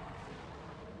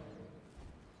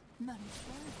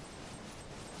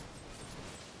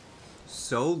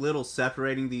 So little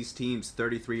separating these teams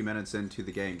 33 minutes into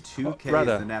the game. 2K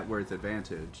Rada, is the net worth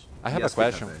advantage. I have Yes, a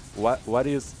question. Pepe. What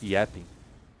is yapping?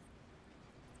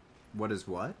 What is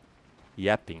what?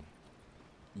 Yapping.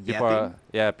 Yapping?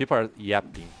 People are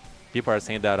yapping. People are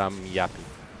saying that I'm yapping.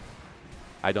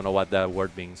 I don't know what that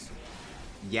word means.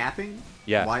 Yapping?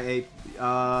 Yeah.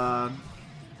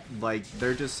 Like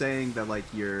they're just saying that like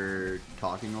you're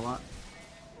talking a lot.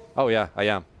 Oh yeah, I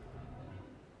am.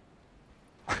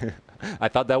 I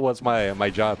thought that was my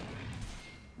job.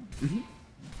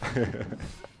 And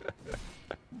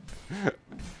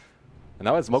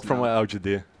now I smoke from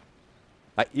LGD.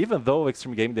 Even though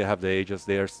Xtreme Game they have the ages,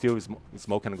 they are still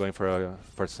smoking and going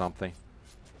for something.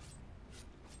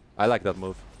 I like that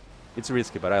move. It's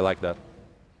risky, but I like that.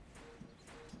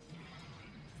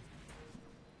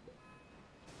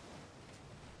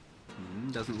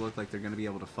 Doesn't look like they're going to be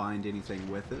able to find anything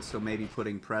with it, so maybe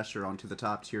putting pressure onto the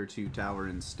top tier 2 tower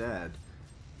instead.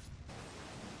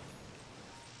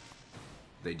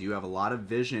 They do have a lot of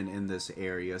vision in this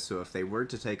area, so if they were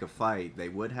to take a fight, they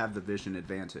would have the vision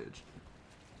advantage.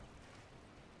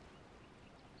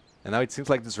 And now it seems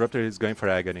like Disruptor is going for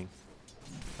Agony.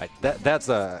 That's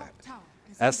a...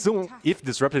 As soon if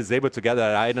Disruptor is able to get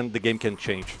that item, the game can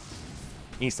change.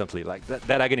 Instantly, like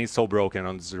that Agony is so broken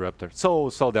on Disruptor, so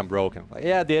damn broken. Like,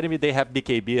 yeah, the enemy they have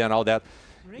BKB and all that.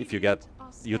 If you get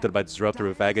ulted by Disruptor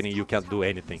with Agony, you can't do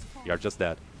anything. You're just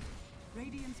dead.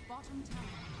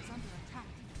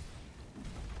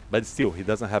 But still, he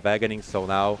doesn't have Agony, so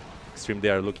now Xtreme they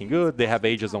are looking good. They have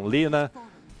Aegis on Lina.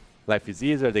 Life is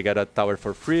easier. They got a tower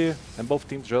for free, and both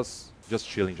teams just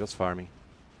chilling, just farming.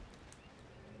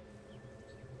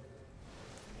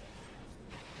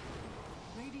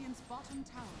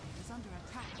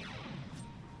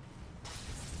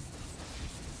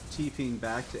 TPing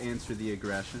back to answer the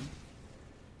aggression.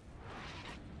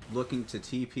 Looking to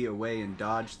TP away and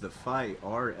dodge the fight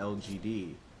are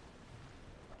LGD.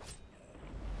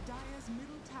 Dire's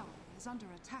middle tower is under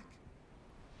attack.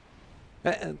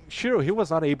 And Shiro, he was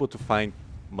not able to find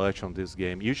much on this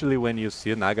game. Usually when you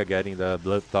see Naga getting the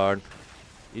Bloodthorn,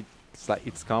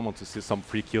 it's common to see some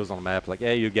free kills on the map. Like,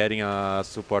 yeah, you're getting a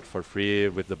support for free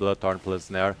with the Bloodthorn plus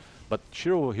Nair. But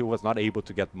Shiro, he was not able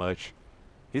to get much.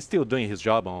 He's still doing his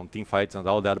job on team fights and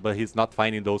all that, but he's not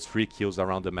finding those free kills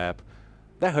around the map.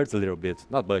 That hurts a little bit.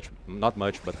 Not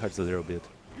much, but hurts a little bit.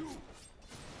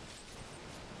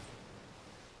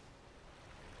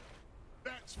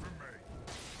 That's for me.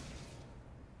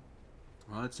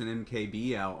 Well, it's an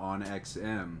MKB out on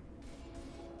XM.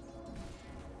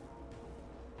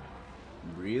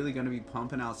 Really going to be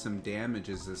pumping out some damage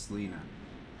as this Lina.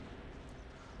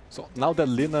 So now that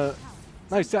Lina...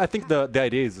 No, you see, I think the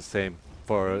idea is the same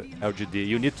for LGD.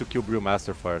 You need to kill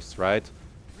Brewmaster first, right?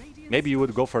 Maybe you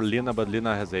would go for Lina, but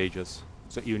Lina has Aegis.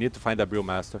 So you need to find a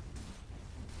Brewmaster.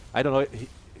 I don't know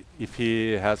if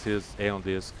he has his Aeon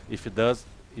Disc. If he does,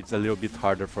 it's a little bit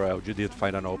harder for LGD to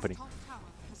find an opening.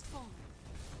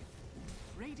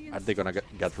 Are they gonna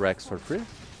get Rex for free?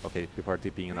 Okay, people are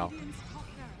TPing now.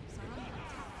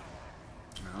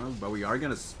 Oh, but we are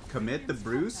going to commit the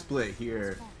brew split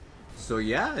here. So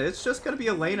yeah, it's just going to be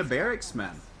a lane of barracks,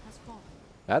 man.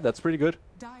 Yeah, that's pretty good.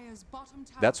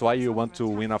 That's why you want to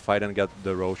win a fight and get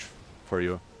the Roche for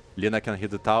you. Lina can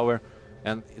hit the tower,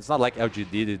 and it's not like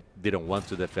LGD didn't want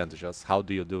to defend, just how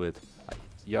do you do it?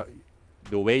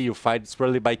 The way you fight is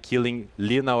probably by killing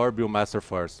Lina or Brewmaster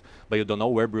first, but you don't know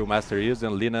where Brewmaster is,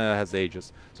 and Lina has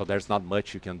Aegis, so there's not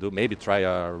much you can do. Maybe try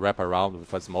a wrap around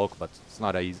with a smoke, but it's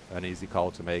not an easy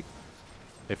call to make.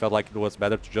 They felt like it was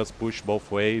better to just push both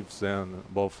waves and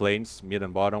both lanes, mid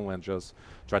and bottom, and just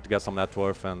try to get some net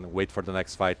worth and wait for the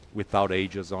next fight without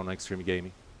Aegis on Xtreme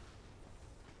Gaming.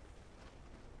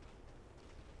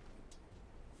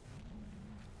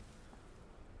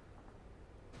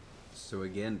 So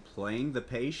again, playing the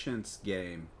patience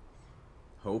game,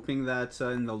 hoping that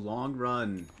in the long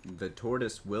run, the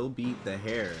tortoise will beat the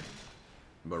hare.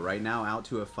 But right now, out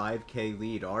to a 5K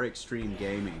lead are Xtreme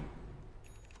Gaming.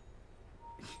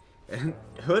 And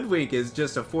Hoodwink is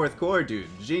just a fourth core dude.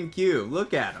 Jin Q,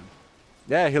 look at him.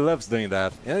 Yeah, he loves doing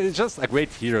that. And it's just a great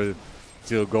hero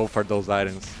to go for those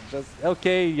items. Just,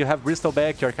 okay, you have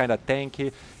Bristleback, you're kind of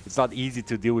tanky. It's not easy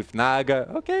to deal with Naga.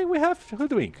 Okay, we have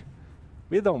Hoodwink.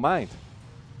 We don't mind.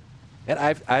 And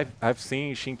I've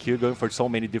seen Shinkyu going for so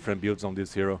many different builds on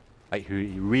this hero. Like,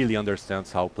 he really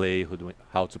understands how to play Hoodwink.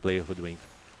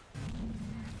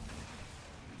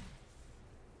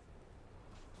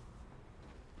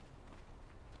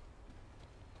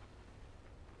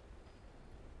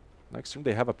 Xtreme,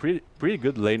 they have a pretty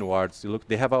good lane wards. You look,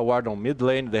 they have a ward on mid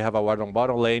lane, they have a ward on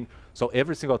bottom lane. So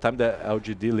every single time that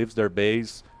LGD leaves their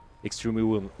base,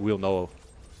 Xtreme will know.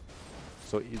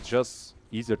 So it's just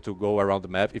easier to go around the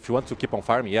map. If you want to keep on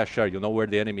farming, yeah, sure, you know where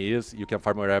the enemy is, you can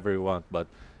farm wherever you want. But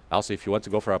also, if you want to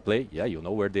go for a play, yeah, you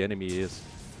know where the enemy is.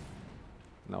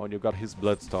 Now you got his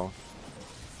Bloodstone.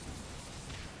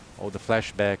 Oh, the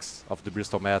flashbacks of the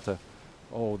Bristol meta.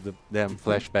 Oh, the damn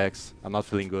flashbacks. I'm not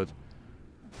feeling good.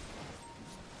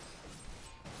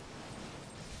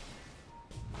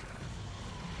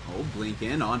 Oh, blink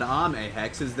in onto Ame.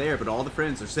 Hex is there, but all the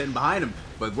friends are sitting behind him.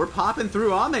 But we're popping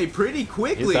through Ame pretty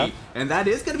quickly. And that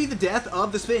is going to be the death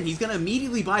of the Spin. He's going to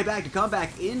immediately buy back to come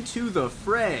back into the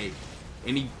fray.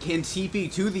 And he can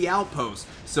TP to the outpost.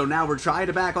 So now we're trying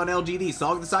to back on LGD.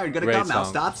 Song of the Siren going to come out.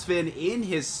 Stop Spin in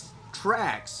his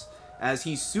tracks as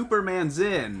he Supermans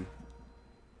in.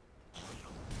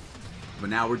 But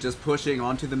now we're just pushing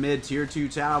onto the mid tier 2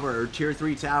 tower, or tier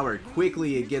 3 tower.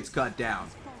 Quickly it gets cut down.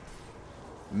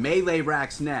 Melee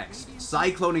racks next.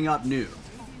 Cycloning up new.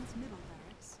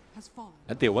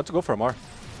 And they want to go for more.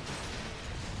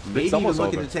 Maybe even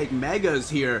looking to take megas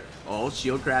here. Oh,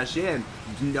 shield crash in.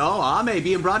 No, Ame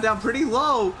being brought down pretty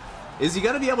low. Is he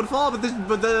going to be able to fall?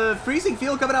 But the freezing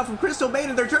field coming out from Crystal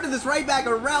Maiden. They're turning this right back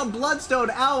around. Bloodstone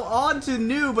out onto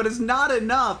new, but it's not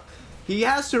enough. He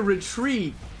has to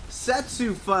retreat.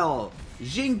 Setsu fall.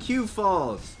 Jingqiu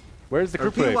falls. Where's the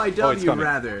creep wave? PYW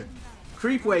rather.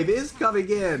 Creep wave is coming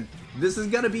in. This is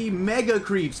going to be mega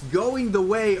creeps going the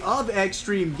way of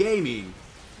Xtreme Gaming.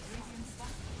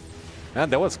 Man,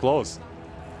 that was close.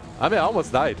 I mean, I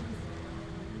almost died.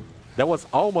 That was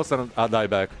almost a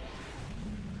dieback.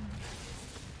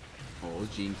 Oh,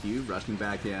 Jingqiu rushing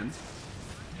back in.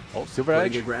 Oh, Silver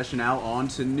Edge. Aggression out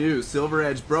onto new. Silver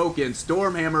Edge broken.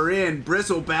 Stormhammer in.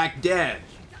 Bristleback dead.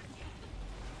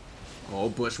 Oh,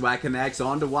 Bushwhack connects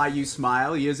onto YU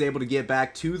Smile. He is able to get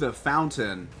back to the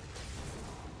fountain.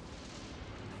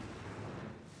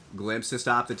 Glimpse to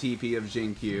stop the TP of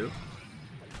Jingqiu.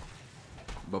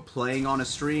 But playing on a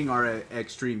string are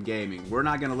Xtreme Gaming. We're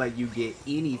not going to let you get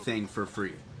anything for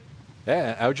free.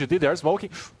 Yeah, LGD, they're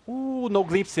smoking. Ooh, no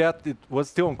glimpse yet. It was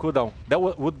still on cooldown. That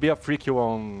would be a free kill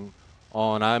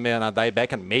on Ame and a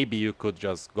dieback, and maybe you could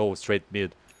just go straight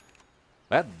mid.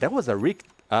 That was a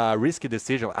risky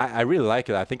decision. I really like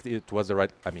it. I think it was the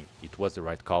right. I mean, it was the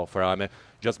right call for Ame.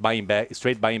 Just buying back,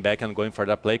 straight buying back and going for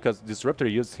that play, because Disruptor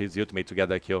used his ultimate to get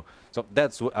that kill. So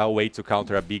that's a way to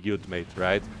counter a big ultimate,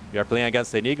 right? You're playing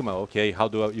against Enigma. Okay, how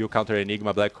do you counter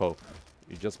Enigma Black Hole?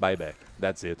 You just buy back.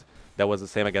 That's it. That was the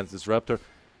same against Disruptor.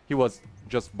 He was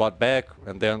just bought back,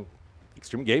 and then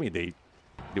Xtreme Gaming, they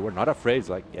were not afraid.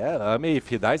 Like, yeah, I mean, if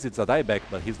he dies, it's a dieback,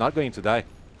 but he's not going to die.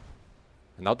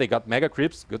 And now they got Mega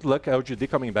Creeps. Good luck, LGD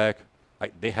coming back.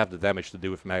 They have the damage to deal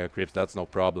with Mega Creeps. That's no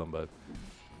problem, but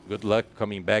good luck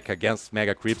coming back against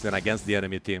Mega Creeps and against the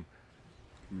enemy team.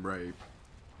 Right.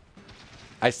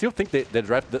 I still think the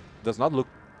draft does not look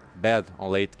bad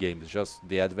on late game. It's just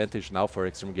the advantage now for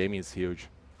Xtreme Gaming is huge.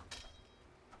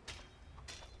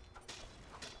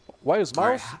 Why is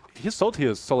Miles? He sold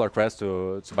his Solar Crest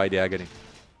to buy the Agony.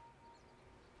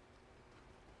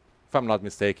 If I'm not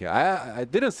mistaken. I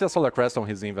didn't see a Solar Crest on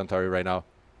his inventory right now.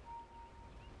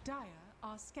 Dire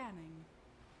are scanning.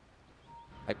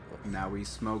 Now we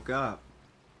smoke up.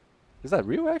 Is that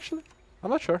real, actually?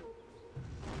 I'm not sure.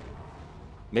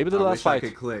 Maybe the I last wish fight. I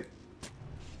could click.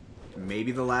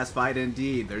 Maybe the last fight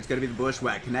indeed. There's going to be the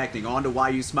Bushwhack connecting onto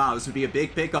YU Smile. This would be a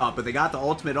big pick-off, but they got the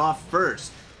ultimate off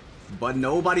first. But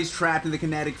nobody's trapped in the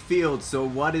kinetic field, so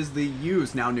what is the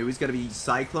use? Now Nui's going to be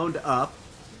cycloned up.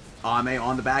 Ame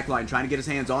on the back line, trying to get his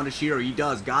hands onto Shiro. He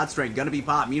does. God Strength going to be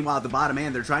popped. Meanwhile, at the bottom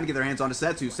end, they're trying to get their hands onto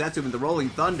Setsu. Setsu with the Rolling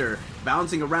Thunder,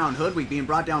 bouncing around. Hoodwink being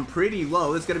brought down pretty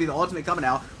low. It's going to be the ultimate coming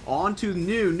out onto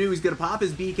New. New, he's going to pop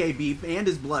his BKB and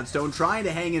his Bloodstone, trying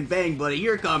to hang and bang, but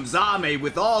here comes Ame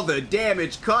with all the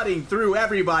damage cutting through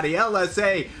everybody.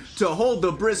 LSA to hold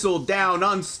the bristle down.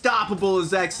 Unstoppable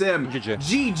as XM.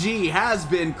 GG has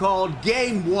been called.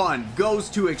 Game 1 goes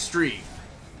to Xtreme.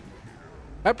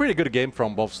 A pretty good game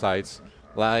from both sides.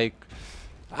 Like,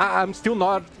 I'm still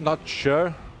not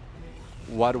sure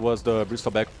what was the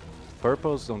Bristleback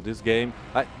purpose on this game.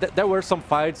 There were some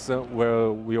fights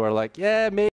where we were like, yeah, maybe